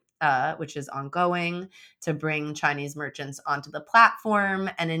effort, which is ongoing, to bring Chinese merchants onto the platform,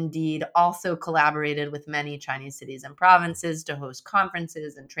 and indeed also collaborated with many Chinese cities and provinces to host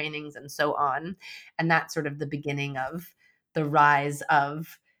conferences and trainings and so on. And that's sort of the beginning of the rise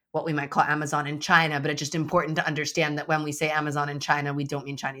of what we might call Amazon in China, but it's just important to understand that when we say Amazon in China, we don't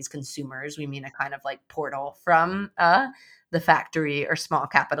mean Chinese consumers. We mean a kind of like portal from the factory or small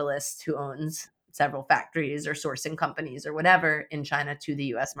capitalist who owns several factories or sourcing companies or whatever in China to the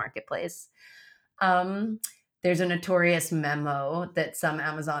US marketplace. There's a notorious memo that some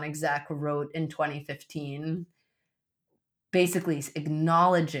Amazon exec wrote in 2015 basically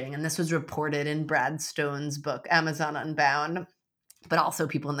acknowledging, and this was reported in Brad Stone's book, Amazon Unbound, but also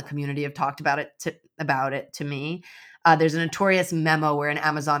people in the community have talked about it to me. There's a notorious memo where an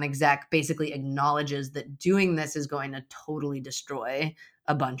Amazon exec basically acknowledges that doing this is going to totally destroy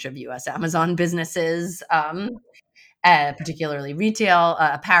a bunch of US Amazon businesses, particularly retail,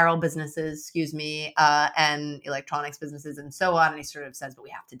 apparel businesses, and electronics businesses and so on. And he sort of says, but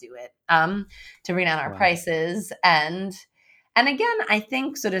we have to do it to bring down our prices. And again, I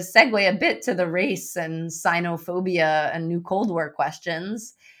think sort of segue a bit to the race and xenophobia and new Cold War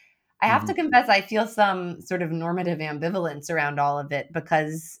questions. I have to confess, I feel some sort of normative ambivalence around all of it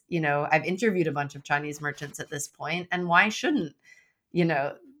because, I've interviewed a bunch of Chinese merchants at this point, and why shouldn't,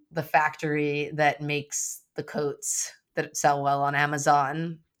 the factory that makes the coats that sell well on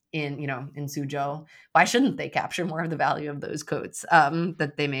Amazon in Suzhou, why shouldn't they capture more of the value of those coats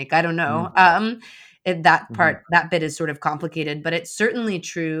that they make? I don't know. That bit is sort of complicated, but it's certainly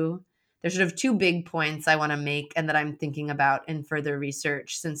true. There's sort of two big points I want to make and that I'm thinking about in further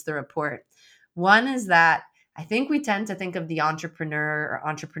research since the report. One is that I think we tend to think of the entrepreneur or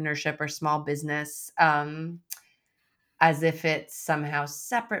entrepreneurship or small business as if it's somehow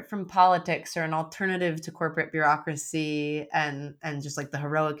separate from politics or an alternative to corporate bureaucracy and just like the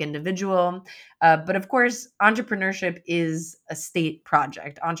heroic individual. But of course, entrepreneurship is a state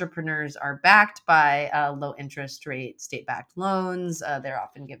project. Entrepreneurs are backed by low interest rate state-backed loans. They're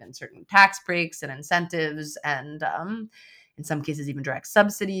often given certain tax breaks and incentives and in some cases even direct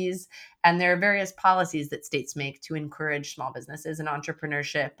subsidies. And there are various policies that states make to encourage small businesses and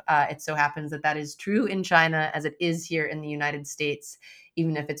entrepreneurship. It so happens that that is true in China as it is here in the United States,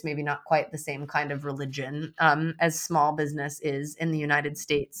 even if it's maybe not quite the same kind of religion as small business is in the United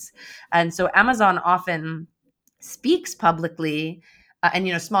States. And so Amazon often speaks publicly,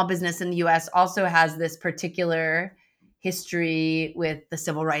 and small business in the US also has this particular history with the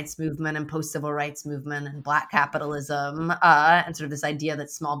civil rights movement and post-civil rights movement and Black capitalism, and sort of this idea that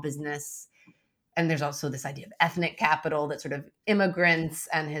small business, and there's also this idea of ethnic capital, that sort of immigrants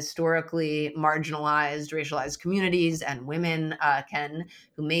and historically marginalized, racialized communities and women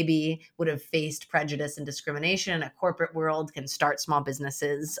who maybe would have faced prejudice and discrimination in a corporate world, can start small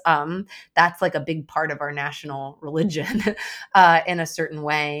businesses. That's like a big part of our national religion in a certain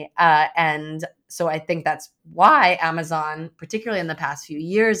way. And so I think that's why Amazon, particularly in the past few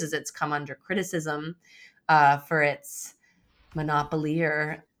years, as it's come under criticism for its monopoly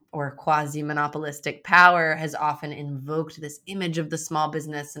or quasi-monopolistic power, has often invoked this image of the small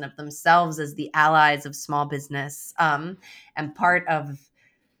business and of themselves as the allies of small business. And part of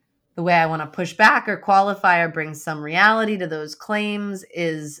the way I want to push back or qualify or bring some reality to those claims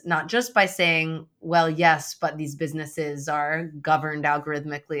is not just by saying, well, yes, but these businesses are governed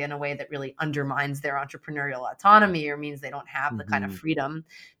algorithmically in a way that really undermines their entrepreneurial autonomy or means they don't have the kind of freedom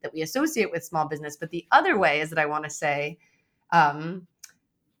that we associate with small business. But the other way is that I want to say,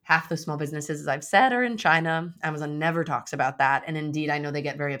 half the small businesses, as I've said, are in China. Amazon never talks about that. And indeed, I know they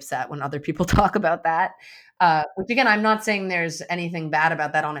get very upset when other people talk about that. Which again, I'm not saying there's anything bad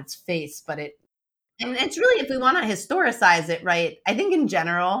about that on its face, but and it's really, if we want to historicize it, right? I think in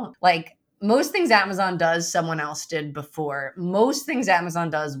general, like most things Amazon does, someone else did before. Most things Amazon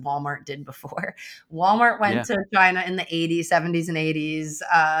does, Walmart did before. Walmart went Yeah. to China in the 80s, 70s, and 80s,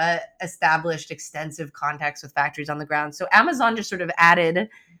 established extensive contacts with factories on the ground. So Amazon just sort of added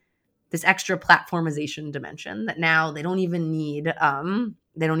this extra platformization dimension that now they don't even need the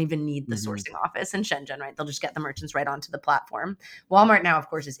Hmm. sourcing office in Shenzhen, right? They'll just get the merchants right onto the platform. Walmart now, of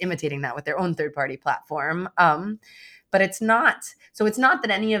course, is imitating that with their own third-party platform. But it's not that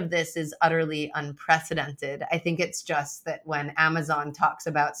any of this is utterly unprecedented. I think it's just that when Amazon talks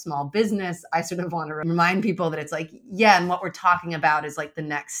about small business, I sort of want to remind people that it's like, yeah, and what we're talking about is like the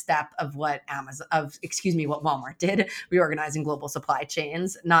next step of what what Walmart did, reorganizing global supply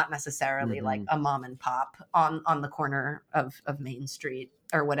chains, not necessarily like Hmm. a mom and pop on the corner of Main Street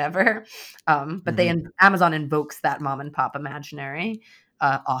or whatever. But Hmm. Amazon invokes that mom and pop imaginary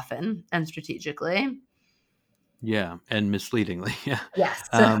often and strategically. Yeah, and misleadingly. Yeah. Yes.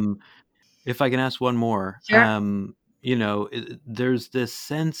 Um, if I can ask one more, Sure. there's this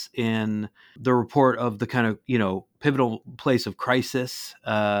sense in the report of the kind of, pivotal place of crisis,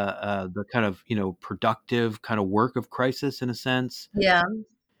 the kind of, productive kind of work of crisis in a sense. Yeah.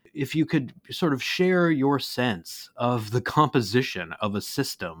 If you could sort of share your sense of the composition of a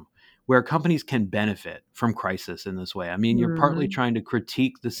system where companies can benefit from crisis in this way. I mean, you're partly Mm. trying to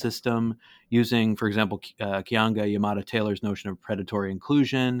critique the system using, for example, Kyanga Yamada Taylor's notion of predatory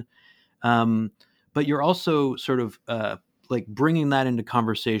inclusion. Um, but you're also sort of like bringing that into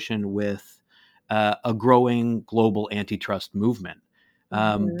conversation with a growing global antitrust movement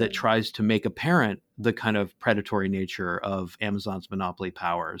that Mhm. tries to make apparent the kind of predatory nature of Amazon's monopoly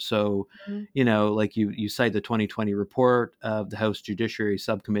power. So, Mhm. like you cite the 2020 report of the House Judiciary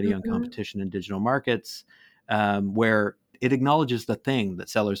Subcommittee on Mhm. Competition and Digital Markets, where it acknowledges the thing that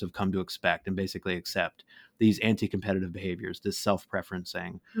sellers have come to expect and basically accept these anti-competitive behaviors, this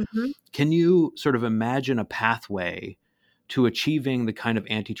self-preferencing. Mhm. Can you sort of imagine a pathway to achieving the kind of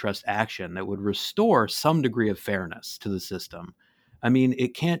antitrust action that would restore some degree of fairness to the system? I mean,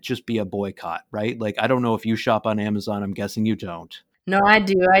 it can't just be a boycott, right? Like, I don't know if you shop on Amazon. I'm guessing you don't. No, I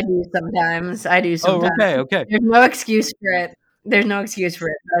do. I do sometimes. I do Oh, sometimes. okay, okay. There's no excuse for it. There's no excuse for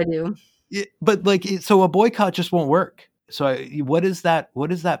it, but I do. But like, so a boycott just won't work. So, what is that?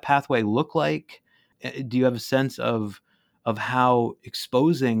 What does that pathway look like? Do you have a sense of how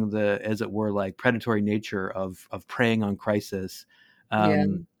exposing the, as it were, like predatory nature of preying on crisis Yeah.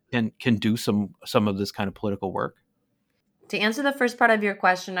 can do some of this kind of political work? To answer the first part of your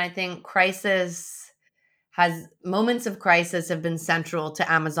question, I think moments of crisis have been central to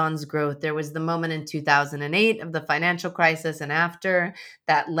Amazon's growth. There was the moment in 2008 of the financial crisis and after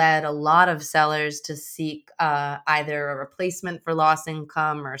that led a lot of sellers to seek either a replacement for lost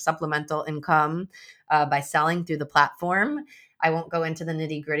income or supplemental income by selling through the platform. I won't go into the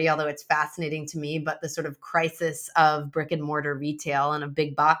nitty gritty, although it's fascinating to me, but the sort of crisis of brick and mortar retail and of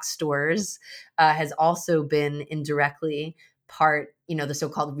big box stores has also been indirectly part, the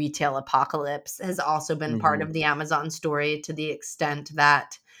so-called retail apocalypse has also been part Hmm. of the Amazon story to the extent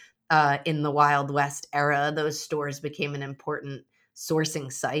that in the Wild West era, those stores became an important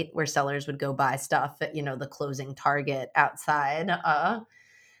sourcing site where sellers would go buy stuff at, the closing Target outside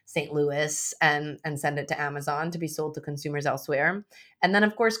St. Louis and send it to Amazon to be sold to consumers elsewhere. And then,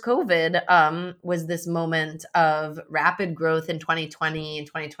 of course, COVID was this moment of rapid growth in 2020 and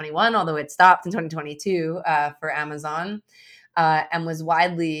 2021, although it stopped in 2022 for Amazon and was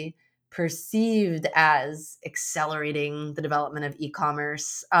widely perceived as accelerating the development of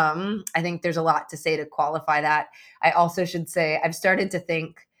e-commerce. I think there's a lot to say to qualify that. I also should say I've started to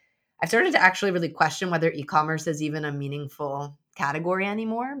actually really question whether e-commerce is even a meaningful category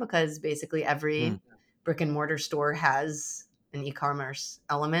anymore because basically Hmm. every brick and mortar store has an e-commerce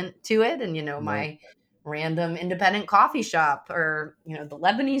element to it. And, Right. my random independent coffee shop or, the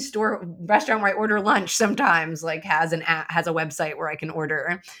Lebanese store restaurant where I order lunch sometimes like has an app, has a website where I can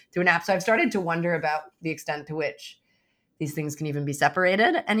order through an app. So I've started to wonder about the extent to which these things can even be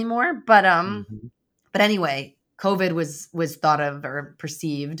separated anymore. Hmm. But anyway, COVID was thought of or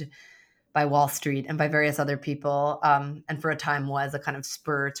perceived by Wall Street and by various other people, and for a time was a kind of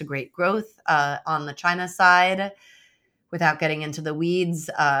spur to great growth on the China side. Without getting into the weeds,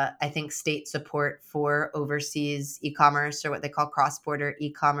 I think state support for overseas e-commerce or what they call cross-border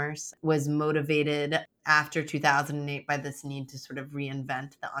e-commerce was motivated after 2008 by this need to sort of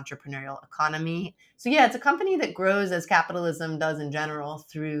reinvent the entrepreneurial economy. So yeah, it's a company that grows as capitalism does in general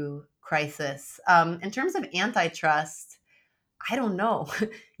through crisis. In terms of antitrust, I don't know.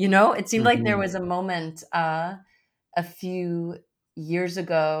 It seemed like there Hmm. was a moment a few years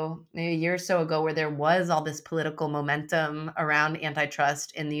ago, maybe a year or so ago, where there was all this political momentum around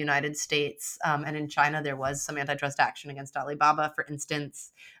antitrust in the United States. And in China, there was some antitrust action against Alibaba. For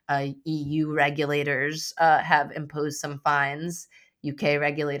instance, EU regulators have imposed some fines, UK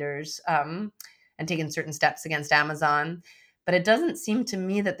regulators, and taken certain steps against Amazon. But it doesn't seem to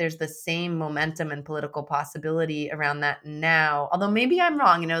me that there's the same momentum and political possibility around that now. Although maybe I'm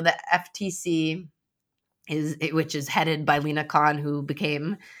wrong. The FTC which is headed by Lena Khan, who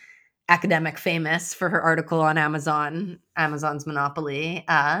became academic famous for her article on Amazon's monopoly,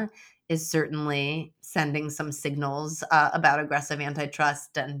 is certainly sending some signals about aggressive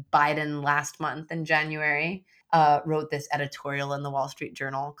antitrust. And Biden last month in January wrote this editorial in the Wall Street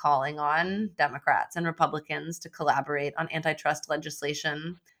Journal calling on Democrats and Republicans to collaborate on antitrust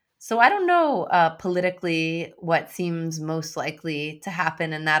legislation. So I don't know politically what seems most likely to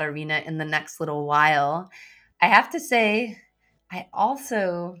happen in that arena in the next little while. I have to say, I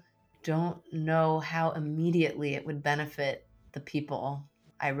also don't know how immediately it would benefit the people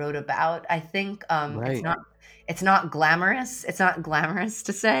I wrote about. I think Right. it's not glamorous. It's not glamorous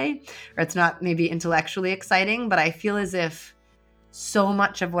to say, or it's not maybe intellectually exciting, but I feel as if so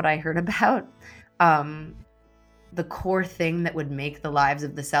much of what I heard about, the core thing that would make the lives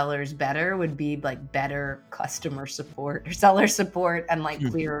of the sellers better would be like better customer support or seller support and like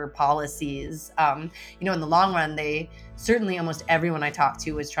clearer policies. In the long run, they certainly, almost everyone I talked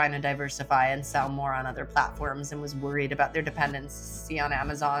to was trying to diversify and sell more on other platforms and was worried about their dependency on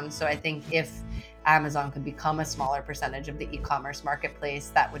Amazon. So I think if Amazon could become a smaller percentage of the e-commerce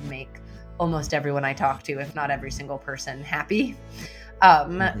marketplace, that would make almost everyone I talked to, if not every single person, happy.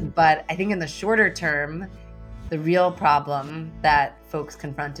 But I think in the shorter term, the real problem that folks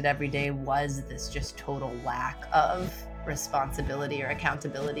confronted every day was this just total lack of responsibility or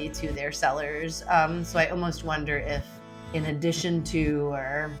accountability to their sellers. So I almost wonder if, in addition to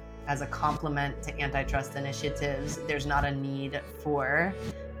or as a complement to antitrust initiatives, there's not a need for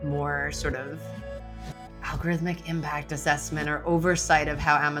more sort of algorithmic impact assessment or oversight of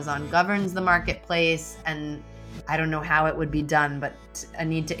how Amazon governs the marketplace. And I don't know how it would be done, but a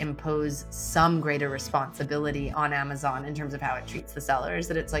need to impose some greater responsibility on Amazon in terms of how it treats the sellers,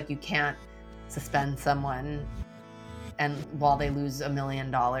 that it's like you can't suspend someone and while they lose $1 million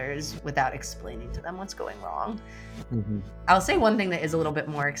without explaining to them what's going wrong. I'll say one thing that is a little bit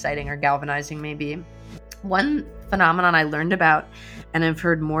more exciting or galvanizing maybe. One phenomenon I learned about and I've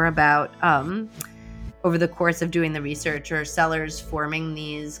heard more about over the course of doing the research, or sellers forming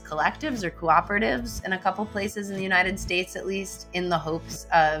these collectives or cooperatives in a couple places in the United States, at least, in the hopes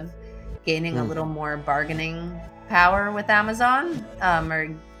of gaining a little more bargaining power with Amazon, or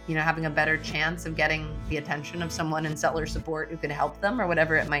having a better chance of getting the attention of someone in seller support who could help them, or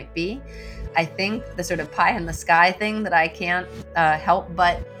whatever it might be. I think the sort of pie in the sky thing that I can't help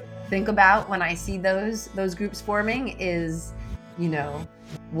but think about when I see those groups forming is,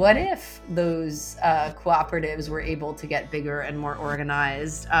 what if those cooperatives were able to get bigger and more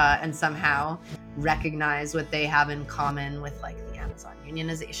organized and somehow recognize what they have in common with like the Amazon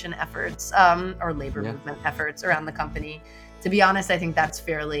unionization efforts or labor movement efforts around the company? To be honest, I think that's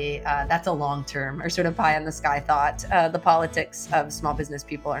that's a long-term or sort of pie in the sky thought. The politics of small business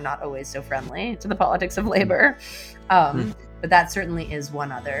people are not always so friendly to the politics of labor. But that certainly is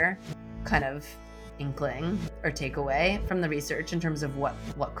one other kind of inkling or takeaway from the research in terms of what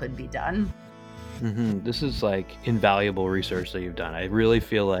could be done. This is like invaluable research that you've done. I really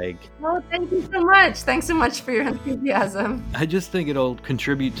feel like... Oh, thank you so much. Thanks so much for your enthusiasm. I just think it'll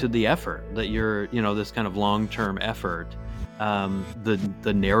contribute to the effort that you're, this kind of long-term effort,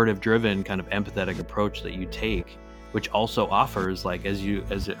 the narrative-driven kind of empathetic approach that you take, which also offers, like, as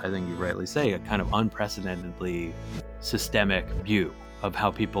I think you rightly say, a kind of unprecedentedly systemic view of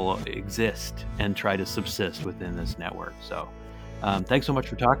how people exist and try to subsist within this network. So thanks so much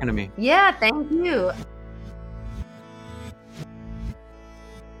for talking to me. Yeah, thank you.